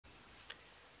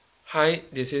Hi,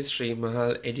 this is Sri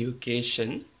Mahal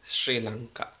Education, Sri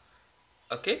Lanka.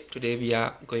 Okay, today we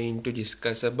are going to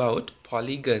discuss about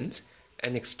polygons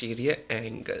and exterior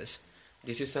angles.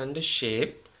 This is under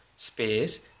shape,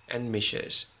 space and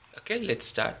measures. Okay, let's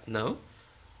start now.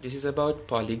 This is about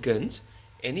polygons.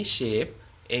 Any shape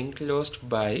enclosed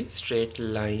by straight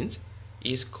lines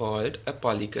is called a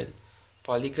polygon.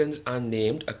 Polygons are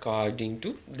named according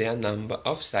to their number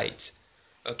of sides.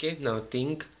 Okay, now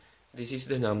think this is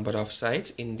the number of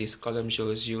sides. In this column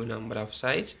shows you number of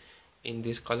sides. In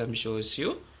this column shows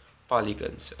you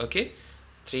polygons. Okay,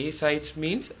 3 sides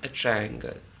means a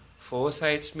triangle, 4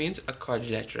 sides means a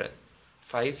quadrilateral,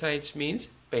 5 sides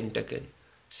means pentagon,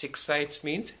 6 sides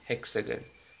means hexagon,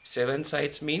 7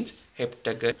 sides means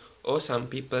heptagon, or some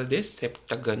people they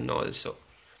septagon also.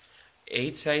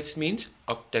 8 sides means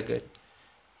octagon,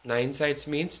 9 sides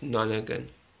means nonagon,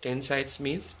 10 sides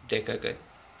means decagon.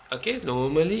 Okay,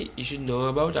 normally you should know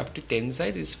about up to 10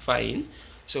 sides is fine.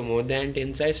 So more than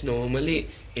 10 sides normally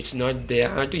it's not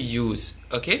there to use.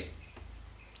 Okay,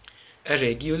 a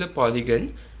regular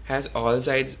polygon has all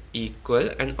sides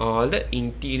equal and all the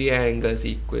interior angles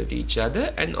equal to each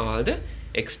other and all the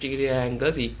exterior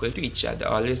angles equal to each other.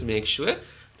 Always make sure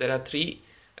there are 3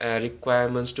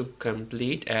 requirements to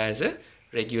complete as a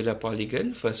regular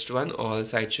polygon. First one, all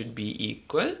sides should be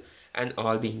equal and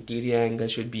all the interior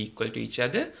angles should be equal to each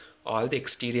other. All the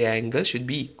exterior angles should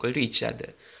be equal to each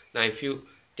other. Now if you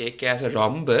take as a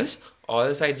rhombus,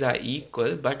 all sides are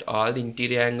equal but all the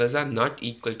interior angles are not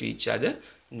equal to each other.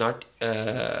 Not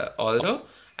also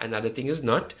another thing is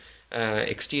not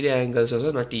exterior angles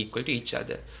also not equal to each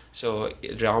other. So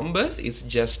rhombus is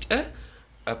just a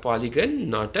polygon,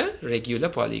 not a regular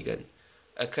polygon.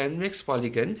 A convex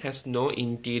polygon has no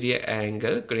interior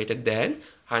angle greater than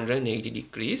 180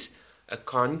 degrees. A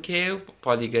concave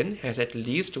polygon has at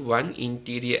least one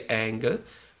interior angle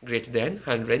greater than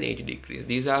 180 degrees.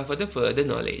 These are for the further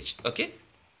knowledge. Okay.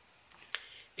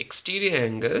 Exterior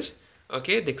angles.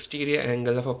 Okay, the exterior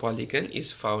angle of a polygon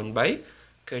is found by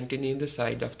continuing the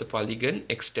side of the polygon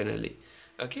externally.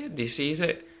 Okay, this is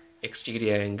a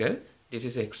exterior angle. This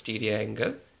is exterior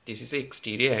angle. This is a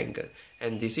exterior angle,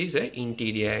 and this is a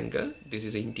interior angle. This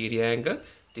is interior angle.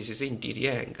 This is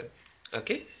interior angle.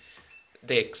 Okay,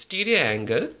 the exterior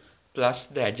angle plus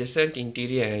the adjacent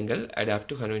interior angle add up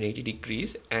to 180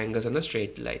 degrees angles on a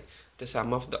straight line. The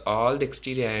sum of all the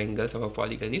exterior angles of a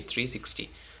polygon is 360.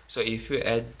 So if you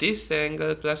add this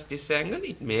angle plus this angle,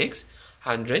 it makes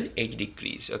 180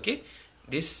 degrees. Okay,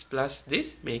 this plus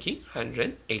this making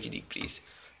 180 degrees.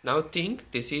 Now think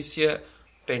this is your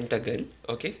pentagon.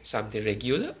 Okay, something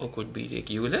regular or could be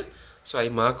regular. So I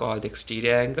mark all the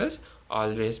exterior angles.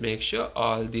 Always make sure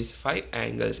all these 5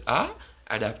 angles are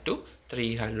add up to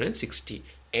 360.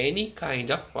 Any kind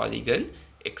of polygon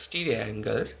exterior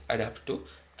angles add up to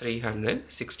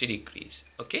 360 degrees.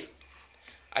 Okay,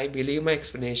 I believe my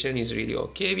explanation is really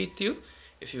okay with you.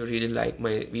 If you really like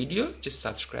my video, just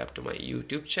subscribe to my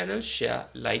YouTube channel, share,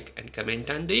 like and comment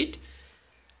under it,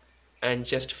 and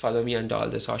just follow me on all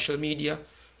the social media: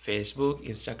 Facebook,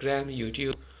 Instagram,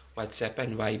 YouTube, WhatsApp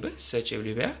and Viber. Search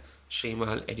everywhere Sri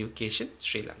Mahal Education,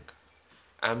 Sri Lanka.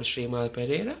 I'm Sri Mahal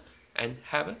Pereira and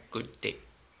have a good day.